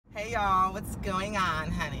Hey y'all, what's going on,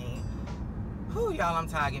 honey? Whew, y'all, I'm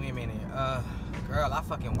tired. Give me a minute. Girl, I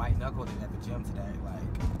fucking white knuckled it at the gym today.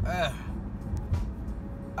 Like,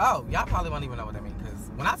 oh, y'all probably won't even know what that means, because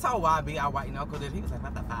when I told YB I white knuckled it, he was like,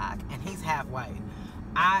 what the fuck? And he's half white.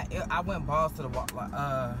 I went balls to the wall.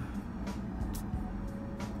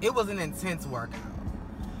 It was an intense workout.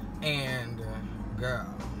 And, girl,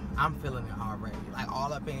 I'm feeling it already. Like,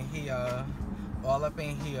 all up in here,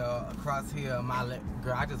 across here,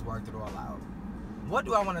 girl, I just worked it all out. What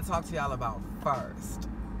do I want to talk to y'all about first?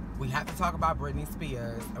 We have to talk about Britney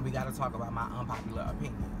Spears, and we got to talk about my unpopular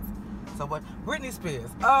opinions. So what? Britney Spears.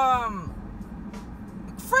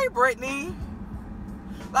 Free Britney.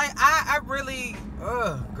 Like, I really,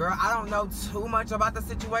 girl, I don't know too much about the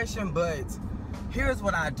situation, but here's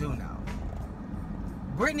what I do know.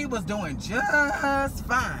 Britney was doing just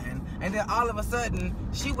fine, and then all of a sudden,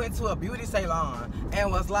 she went to a beauty salon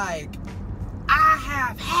and was like, I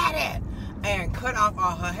have had it, and cut off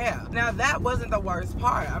all her hair. Now, that wasn't the worst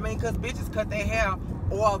part. I mean, because bitches cut their hair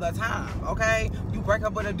all the time, okay? You break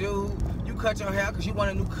up with a dude, you cut your hair because you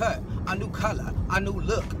want a new cut, a new color, a new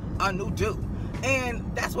look, a new do.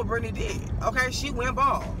 And that's what Britney did, okay? She went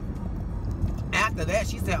bald. After that,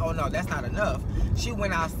 she said, oh no, that's not enough. She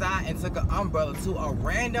went outside and took an umbrella to a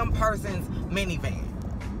random person's minivan.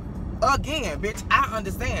 Again, bitch, I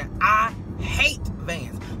understand. I hate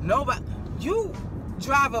vans. Nobody, you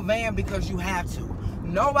drive a van because you have to.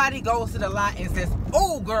 Nobody goes to the lot and says,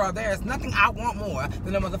 oh girl, there's nothing I want more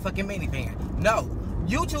than a motherfucking minivan. No,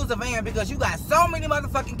 you choose a van because you got so many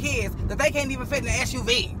motherfucking kids that they can't even fit in the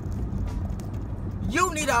SUV.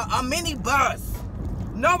 You need a mini bus.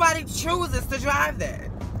 Nobody chooses to drive that.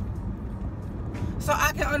 So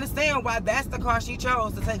I can understand why that's the car she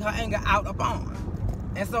chose to take her anger out upon.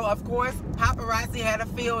 And so, of course, paparazzi had a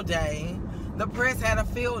field day. The press had a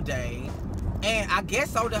field day. And I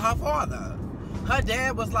guess so did her father. Her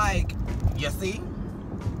dad was like, you see?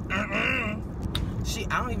 I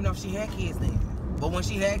don't even know if she had kids then. But when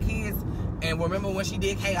she had kids, and remember when she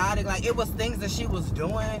did Chaotic, like, it was things that she was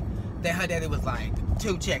doing that her daddy was like,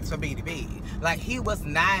 2 checks for B2B. Like, he was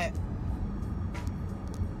not,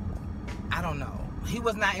 I don't know. He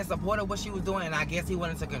was not in support of what she was doing, and I guess he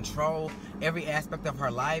wanted to control every aspect of her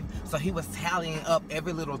life. So he was tallying up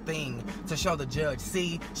every little thing to show the judge,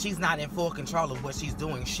 see, she's not in full control of what she's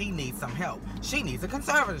doing. She needs some help. She needs a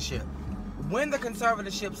conservatorship. When the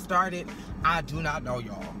conservatorship started, I do not know,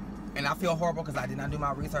 y'all. And I feel horrible because I did not do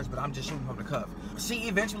my research, but I'm just shooting from the cuff. She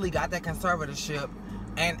eventually got that conservatorship,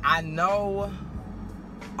 and I know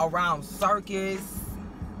around Circus,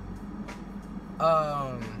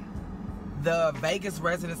 the Vegas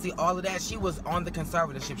residency, all of that, she was on the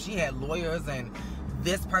conservatorship. She had lawyers and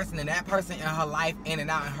this person and that person in her life in and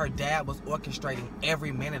out, and her dad was orchestrating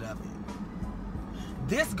every minute of it.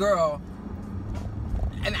 This girl,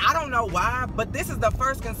 and I don't know why, but this is the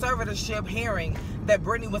first conservatorship hearing that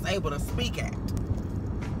Britney was able to speak at.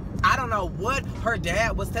 I don't know what her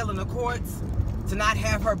dad was telling the courts to not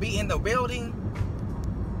have her be in the building.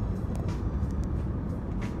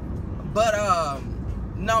 But,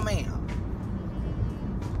 no ma'am.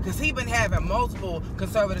 Because he been having multiple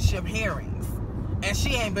conservatorship hearings. And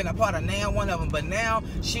she ain't been a part of now one of them. But now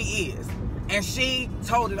she is. And she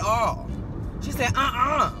told it all. She said,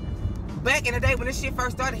 Back in the day when this shit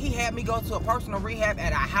first started, he had me go to a personal rehab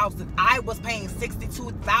at a house that I was paying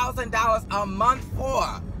 $62,000 a month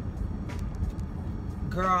for.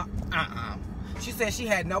 Girl, She said she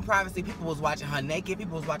had no privacy. People was watching her naked.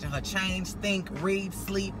 People was watching her change, think, read,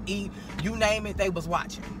 sleep, eat. You name it, they was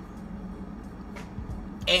watching.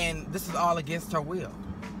 And this is all against her will.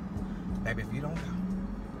 Baby, if you don't go.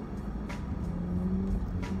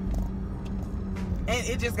 And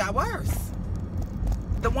it just got worse.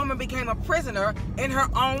 The woman became a prisoner in her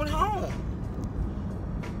own home.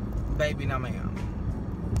 Baby, no ma'am.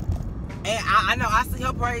 And I know I see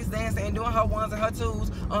her praise dancing and doing her ones and her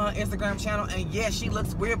twos on her Instagram channel. And yes, she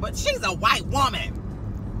looks weird, but she's a white woman.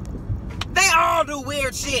 They all do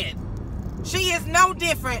weird shit. She is no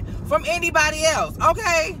different from anybody else,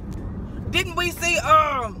 okay? Didn't we see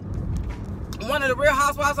one of the Real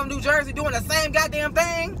Housewives of New Jersey doing the same goddamn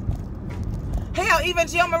thing? Hell, even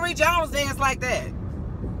Jill Marie Jones danced like that.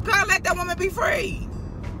 Girl, let that woman be free.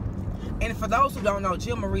 And for those who don't know,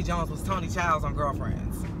 Jill Marie Jones was Tony Childs on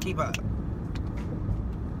Girlfriends. Keep up.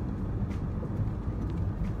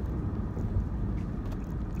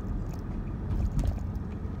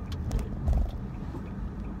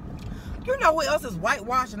 You know who else is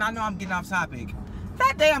whitewashed? And I know I'm getting off topic.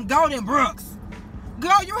 That damn Golden Brooks.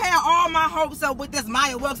 Girl, you had all my hopes up with this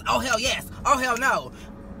Maya Wilkes. Oh, hell yes. Oh, hell no.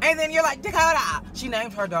 And then you're like, Dakota. She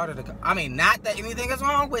named her daughter Dakota. I mean, not that anything is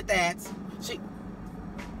wrong with that.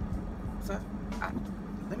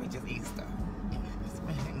 Let me just eat stuff.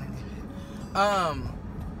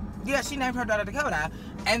 Yeah, she named her daughter Dakota.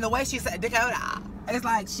 And the way she said Dakota, it's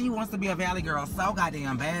like she wants to be a valley girl so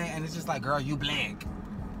goddamn bad. And it's just like, girl, you black.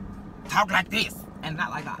 Talk like this. And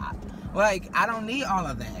not like that. Like, I don't need all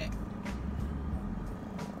of that.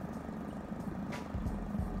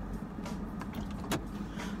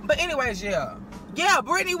 But anyways, yeah,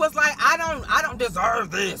 Britney was like, I don't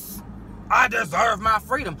deserve this. I deserve my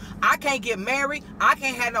freedom. I can't get married. I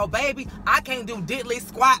can't have no baby. I can't do diddly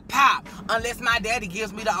squat pop unless my daddy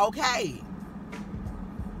gives me the okay.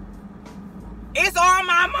 It's all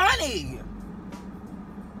my money.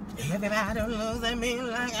 Everybody looks at me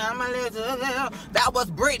like I'm a little girl. That was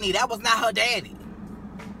Britney. That was not her daddy.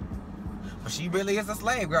 But she really is a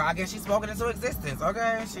slave, girl. I guess she spoke it into existence,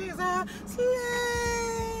 okay? She's a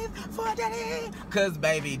slave for daddy. Cause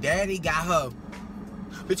baby, daddy got her.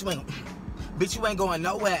 Bitch, you ain't going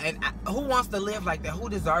nowhere. And who wants to live like that? Who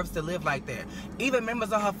deserves to live like that? Even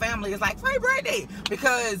members of her family is like, free Britney.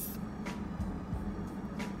 Because,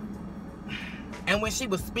 and when she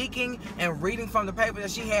was speaking and reading from the paper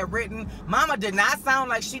that she had written, mama did not sound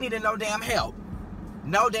like she needed no damn help.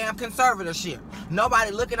 No damn conservatorship.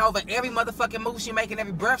 Nobody looking over every motherfucking move she making,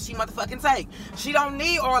 every breath she motherfucking take. She don't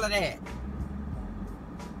need all of that.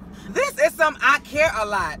 This is some I care a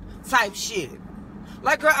lot type shit.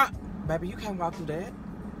 Like, girl, baby, you can't walk through that.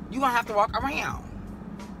 You gonna have to walk around.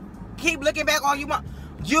 Keep looking back all you want.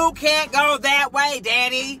 You can't go that way,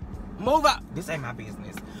 daddy. Move up. This ain't my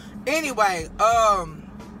business. Anyway,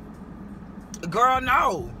 girl,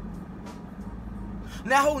 no.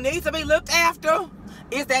 Now, who needs to be looked after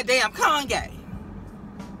is that damn Kanye.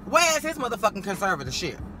 Where's his motherfucking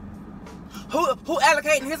conservatorship? Who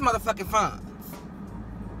allocating his motherfucking funds?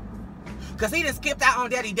 Because he done skipped out on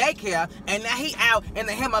daddy daycare, and now he out in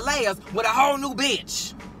the Himalayas with a whole new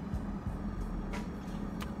bitch.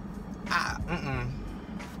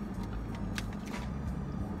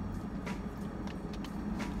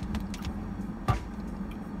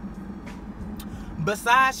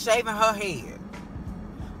 Besides shaving her head,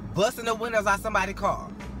 busting the windows out somebody's car,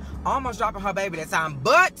 almost dropping her baby that time,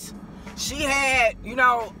 but she had, you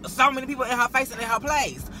know, so many people in her face and in her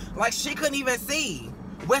place. Like, she couldn't even see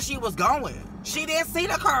where she was going. She didn't see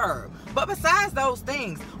the curve. But besides those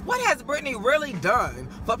things, what has Britney really done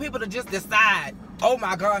for people to just decide, oh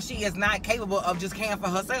my God, she is not capable of just caring for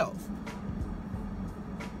herself?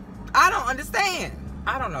 I don't understand.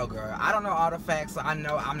 I don't know, girl. I don't know all the facts. So I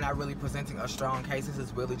know I'm not really presenting a strong case. This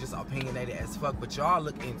is really just opinionated as fuck. But y'all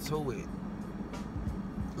look into it.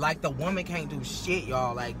 Like, the woman can't do shit,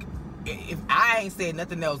 y'all. Like, if I ain't said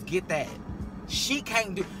nothing else, get that. She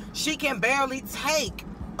can barely take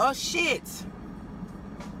a shit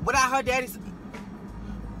without her daddy's.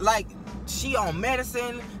 Like, she on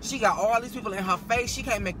medicine. She got all these people in her face. She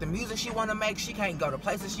can't make the music she want to make. She can't go to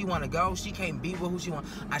places she want to go. She can't be with who she want.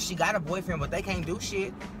 She got a boyfriend, but they can't do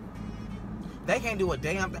shit. They can't do a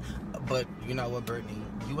damn thing. But you know what, Britney?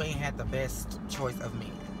 You ain't had the best choice of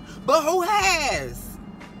men. But who has?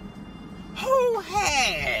 Who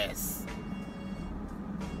has?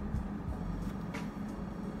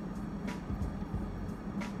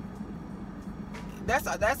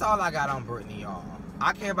 That's all I got on Britney, y'all.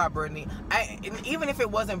 I care about Britney. And even if it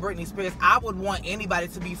wasn't Britney Spears, I would want anybody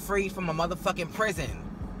to be freed from a motherfucking prison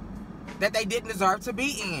that they didn't deserve to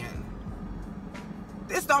be in.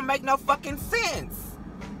 This don't make no fucking sense.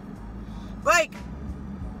 Like,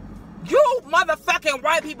 you motherfucking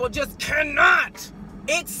white people just cannot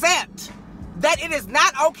accept that it is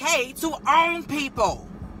not okay to own people.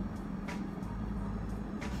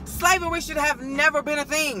 Slavery should have never been a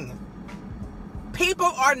thing. People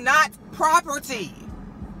are not property.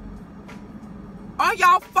 Are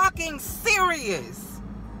y'all fucking serious?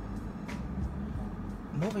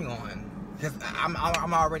 Moving on, because I'm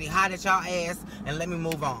already hot at y'all ass, and let me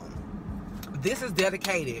move on. This is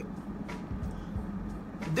dedicated.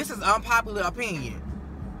 This is unpopular opinion.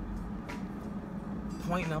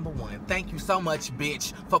 Point number one. Thank you so much,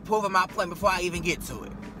 bitch, for proving my point before I even get to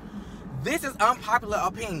it. This is unpopular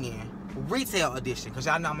opinion, retail edition, because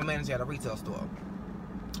y'all know I'm a manager at a retail store.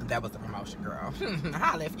 That was the promotion, girl.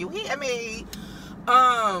 Holla if you hear me.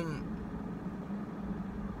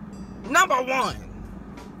 Number one.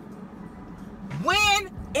 When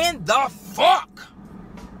in the fuck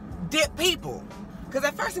did people, because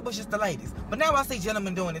at first it was just the ladies, but now I see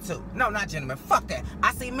gentlemen doing it too. No, not gentlemen, fuck that.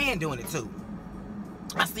 I see men doing it too.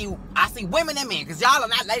 I see women and men, because y'all are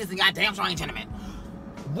not ladies and goddamn sure ain't gentlemen.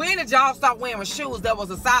 When did y'all start wearing shoes that was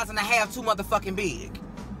a size and a half too motherfucking big?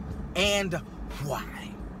 And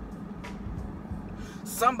why?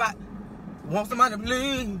 Somebody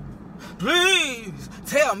to please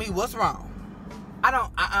tell me what's wrong.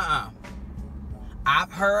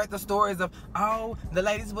 I've heard the stories of, oh, the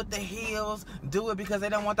ladies with the heels do it because they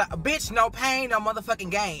don't want the... Bitch, no pain, no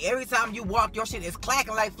motherfucking gain. Every time you walk, your shit is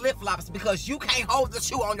clacking like flip-flops because you can't hold the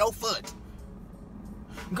shoe on your foot.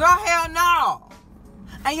 Girl, hell no.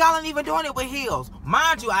 And y'all ain't even doing it with heels.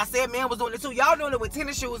 Mind you, I said men was doing it too. Y'all doing it with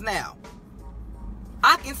tennis shoes now.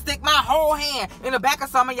 I can stick my whole hand in the back of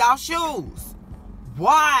some of y'all shoes.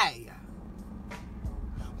 Why?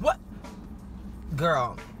 What?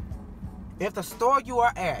 Girl, if the store you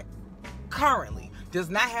are at currently does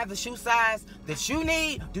not have the shoe size that you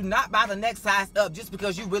need, do not buy the next size up just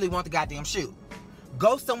because you really want the goddamn shoe.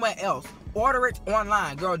 Go somewhere else. Order it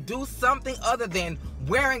online. Girl, do something other than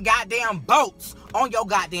wearing goddamn boats on your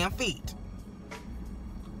goddamn feet.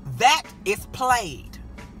 That is played.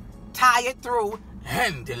 Tie it through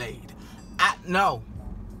and delayed. No.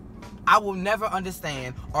 I will never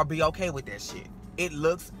understand or be okay with that shit. It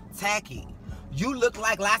looks tacky. You look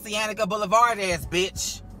like La Cienega Boulevard ass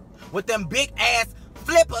bitch. With them big ass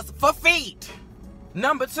flippers for feet.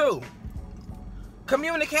 Number 2.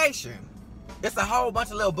 Communication. It's a whole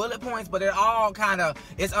bunch of little bullet points, but it all kind of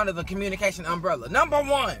is under the communication umbrella. Number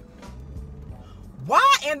 1.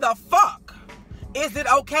 Why in the fuck is it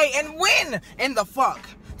okay, and when in the fuck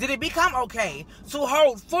did it become okay to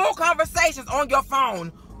hold full conversations on your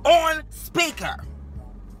phone on speaker?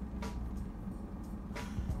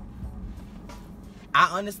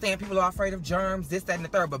 I understand people are afraid of germs, this, that, and the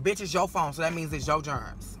third, but bitch, it's your phone, so that means it's your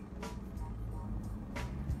germs.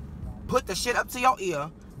 Put the shit up to your ear,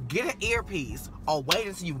 get an earpiece, or wait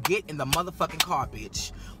until you get in the motherfucking car,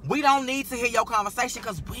 bitch. We don't need to hear your conversation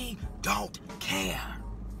because we don't care.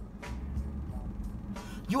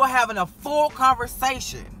 You are having a full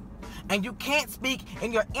conversation, and you can't speak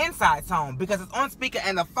in your inside tone because it's on speaker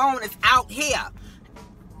and the phone is out here.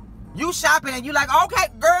 You shopping and you like, okay,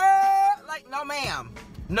 girl. Like, no, ma'am.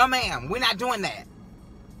 No, ma'am. We're not doing that.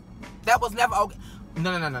 That was never okay.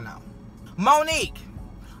 No. Monique,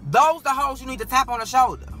 those the hoes you need to tap on the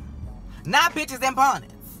shoulder. Not bitches in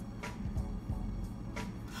bonnets.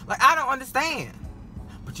 Like, I don't understand.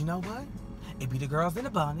 But you know what? It be the girls in the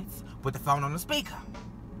bonnets with the phone on the speaker.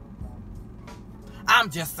 I'm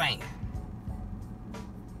just saying.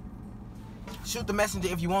 Shoot the messenger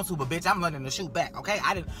if you want to, but bitch, I'm learning to shoot back, okay?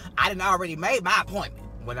 I didn't already made my appointment.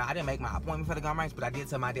 Well, I didn't make my appointment for the gun range, but I did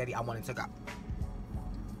tell my daddy I wanted to go.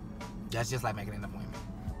 That's just like making an appointment.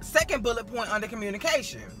 Second bullet point under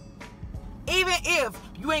communication. Even if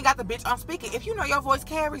you ain't got the bitch on speaker, if you know your voice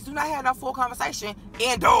carries, do not have no full conversation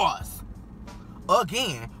indoors.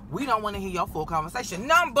 Again, we don't want to hear your full conversation.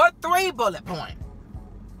 Number 3 bullet point.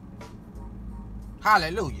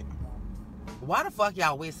 Hallelujah. Why the fuck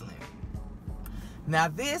y'all whistling? Now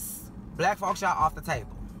this, black folks, y'all off the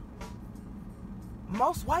table.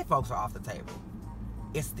 Most white folks are off the table.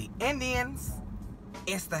 It's the Indians,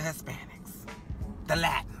 it's the Hispanics, the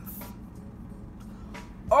Latins.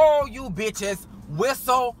 Oh, you bitches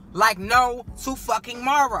whistle like no to fucking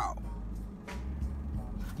morrow.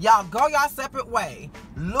 Y'all go y'all separate way,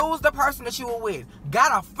 lose the person that you were with,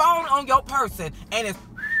 got a phone on your person, and it's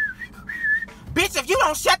bitch, if you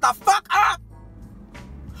don't shut the fuck up,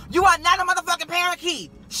 you are not a motherfucking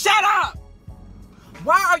parakeet. Shut up.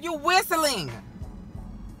 Why are you whistling?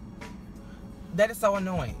 That is so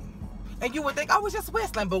annoying. And you would think I was just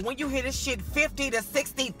whistling, but when you hear this shit 50 to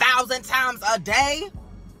 60,000 times a day,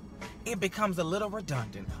 it becomes a little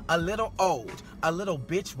redundant, a little old, a little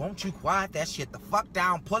bitch, won't you quiet that shit the fuck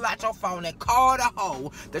down, pull out your phone and call the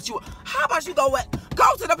hoe that you... How about you go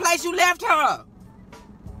to the place you left her?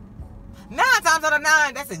 9 times out of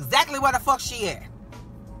 9, that's exactly where the fuck she at.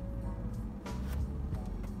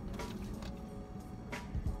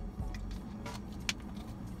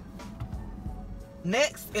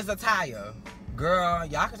 Next is attire. Girl,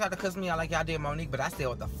 y'all can try to cuss me out like y'all did Monique, but I said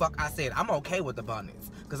what the fuck I said. I'm okay with the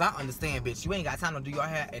bonnets. Because I understand, bitch, you ain't got time to do your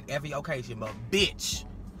hair at every occasion, but bitch.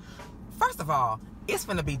 First of all, it's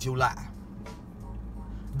finna be July.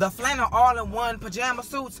 The flannel all-in-one pajama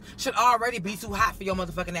suits should already be too hot for your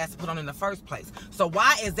motherfucking ass to put on in the first place. So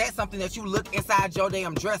why is that something that you look inside your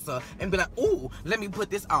damn dresser and be like, ooh, let me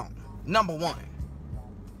put this on? Number 1.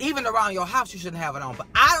 Even around your house, you shouldn't have it on. But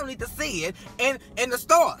I don't need to see it in the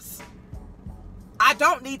stores. I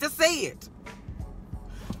don't need to see it.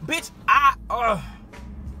 Bitch,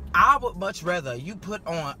 I would much rather you put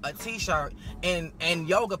on a t-shirt and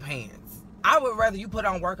yoga pants. I would rather you put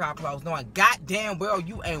on workout clothes knowing goddamn well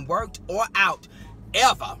you ain't worked or out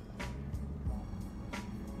ever.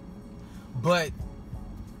 But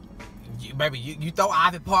Baby, you throw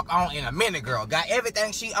Ivy Park on in a minute, girl. Got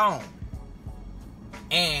everything she owned.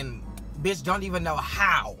 And bitch don't even know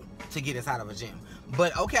how to get inside of a gym.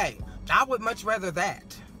 But okay, I would much rather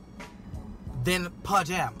that than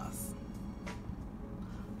pajamas.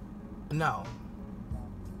 No.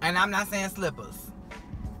 And I'm not saying slippers.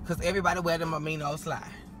 Because everybody wear them amino slide.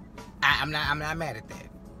 I'm not mad at that.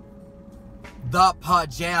 The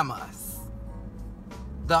pajamas.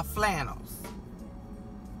 The flannels.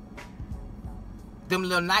 Them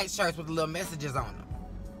little night shirts with the little messages on them.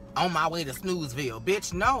 On my way to Snoozeville.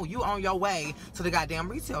 Bitch, no, you on your way to the goddamn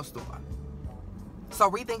retail store. So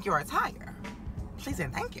rethink your attire. Please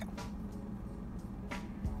and thank you.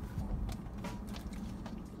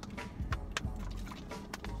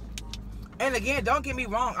 And again, don't get me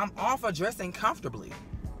wrong, I'm all for dressing comfortably.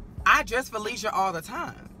 I dress for leisure all the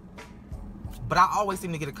time. But I always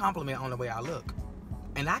seem to get a compliment on the way I look.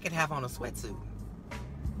 And I could have on a sweatsuit.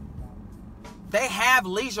 They have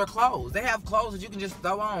leisure clothes. They have clothes that you can just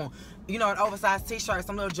throw on. You know, an oversized t-shirt,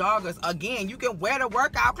 some little joggers. Again, you can wear the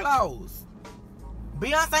workout clothes.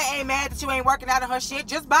 Beyonce ain't mad that you ain't working out of her shit.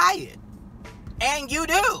 Just buy it. And you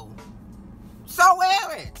do. So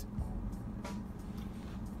wear it.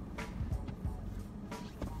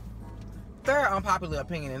 Third unpopular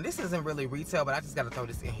opinion, and this isn't really retail, but I just got to throw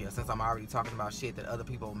this in here since I'm already talking about shit that other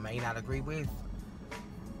people may not agree with.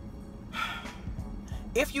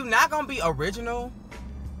 If you're not going to be original,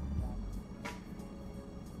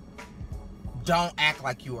 don't act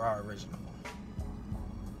like you are original.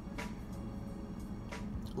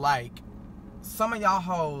 Like, some of y'all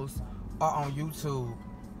hoes are on YouTube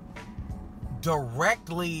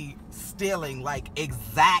directly stealing, like,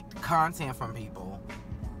 exact content from people,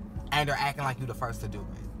 and they're acting like you the first to do it.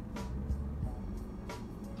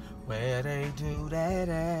 Where they do that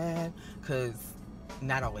at? Because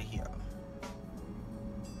not over here.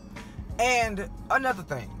 And another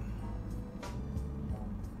thing,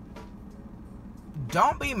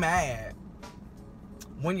 don't be mad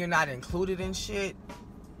when you're not included in shit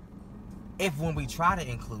if when we try to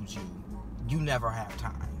include you, you never have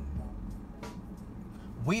time.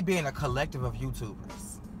 We being a collective of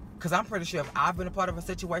YouTubers. Because I'm pretty sure if I've been a part of a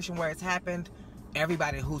situation where it's happened,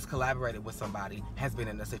 everybody who's collaborated with somebody has been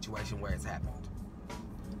in a situation where it's happened.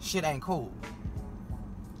 Shit ain't cool.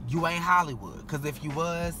 You ain't Hollywood. Because if you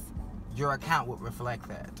was, your account would reflect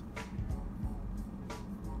that.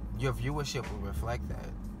 Your viewership would reflect that.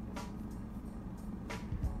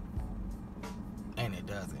 And it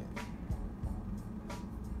doesn't.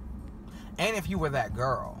 And if you were that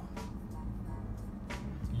girl,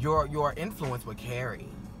 your influence would carry.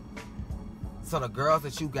 So the girls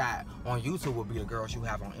that you got on YouTube will be the girls you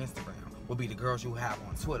have on Instagram, will be the girls you have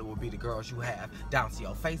on Twitter, will be the girls you have down to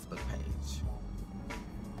your Facebook page.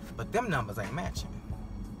 But them numbers ain't matching.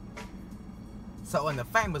 So in the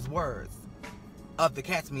famous words of the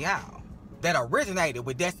cat's Meow that originated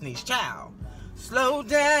with Destiny's Child, slow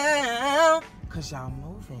down, cause y'all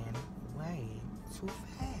moving way too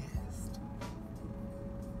fast.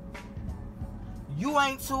 You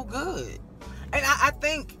ain't too good. And I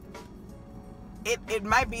think it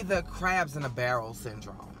might be the crabs in a barrel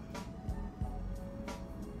syndrome.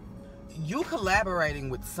 You collaborating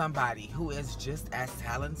with somebody who is just as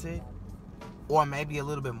talented, or maybe a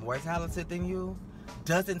little bit more talented than you,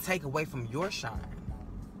 doesn't take away from your shine.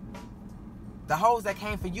 The hoes that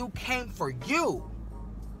came for you.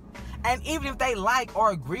 And even if they like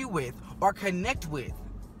or agree with or connect with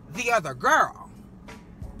the other girl,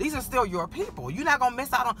 these are still your people. You're not going to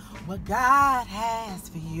miss out on what God has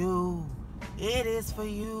for you. It is for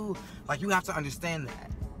you. Like, you have to understand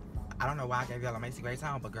that. I don't know why I gave y'all a Macy Gray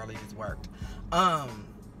time, but girl, it just worked.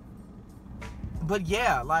 But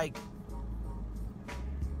yeah, like,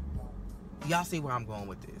 y'all see where I'm going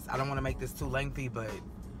with this. I don't want to make this too lengthy, but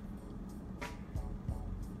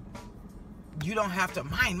you don't have to,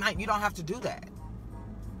 you don't have to do that.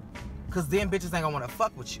 Because then bitches ain't gonna want to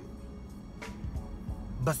fuck with you.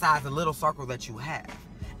 Besides the little circle that you have.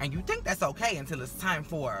 And you think that's okay until it's time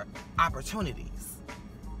for opportunities,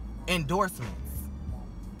 endorsements,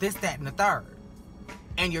 this, that, and the third.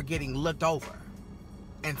 And you're getting looked over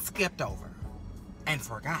and skipped over and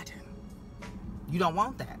forgotten. You don't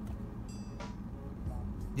want that.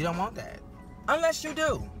 You don't want that. Unless you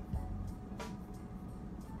do.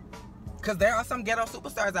 Because there are some ghetto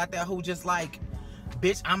superstars out there who just like,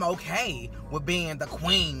 bitch, I'm okay with being the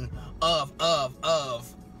queen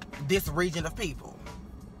of this region of people.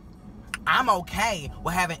 I'm okay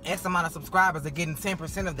with having X amount of subscribers and getting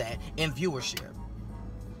 10% of that in viewership.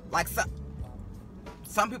 Like,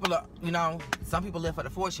 some people are, you know, some people live for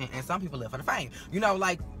the fortune and some people live for the fame. You know,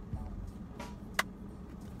 like,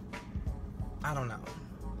 I don't know.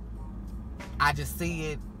 I just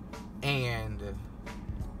see it, and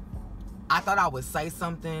I thought I would say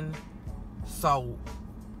something. So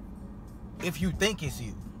if you think it's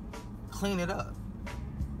you, clean it up,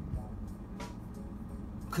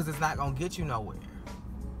 because it's not gonna get you nowhere.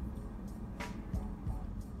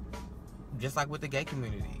 Just like with the gay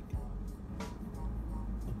community,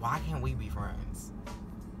 why can't we be friends?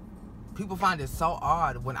 People find it so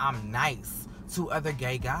odd when I'm nice to other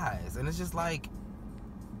gay guys, and it's just like,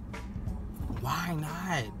 why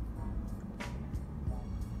not?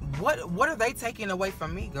 What are they taking away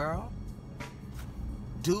from me, girl?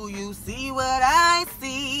 Do you see what I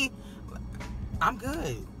see? I'm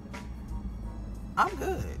good. I'm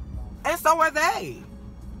good. And so are they.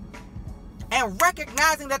 And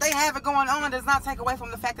recognizing that they have it going on does not take away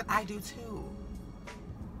from the fact that I do too.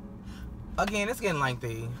 Again, it's getting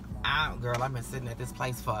lengthy. Girl, I've been sitting at this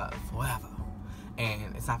place for forever.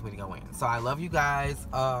 And it's time for me to go in. So I love you guys.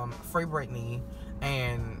 Free Britney.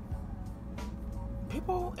 And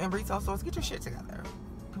people in retail stores, get your shit together.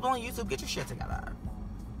 People on YouTube, get your shit together.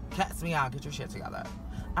 Cats Meow, get your shit together.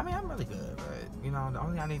 I mean, I'm really good, but, you know, the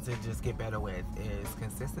only thing I need to just get better with is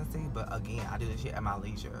consistency. But again, I do this shit at my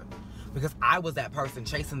leisure. Because I was that person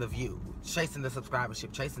chasing the view, chasing the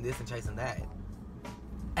subscribership, chasing this and chasing that.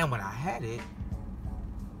 And when I had it,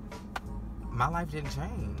 my life didn't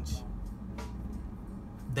change.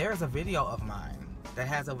 There's a video of mine that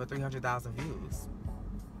has over 300,000 views.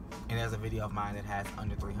 And there's a video of mine that has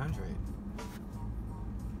under 300.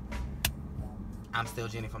 I'm still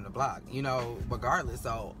Jenny from the block, you know, regardless.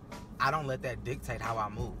 So I don't let that dictate how I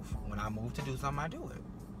move. When I move to do something, I do it.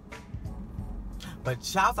 But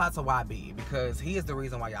shouts out to YB, because he is the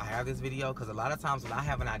reason why y'all have this video. Because a lot of times when I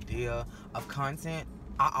have an idea of content,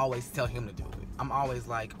 I always tell him to do it. I'm always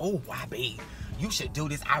like, oh, YB, you should do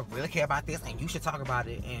this. I really care about this, and you should talk about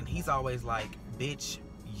it. And he's always like, bitch,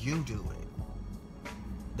 you do it.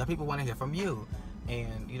 The people want to hear from you.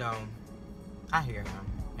 And, you know, I hear him,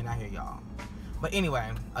 and I hear y'all. But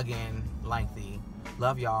anyway, again, lengthy.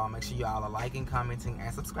 Love y'all. Make sure y'all are liking, commenting,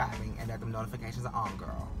 and subscribing, and that them notifications are on,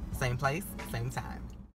 girl. Same place, same time.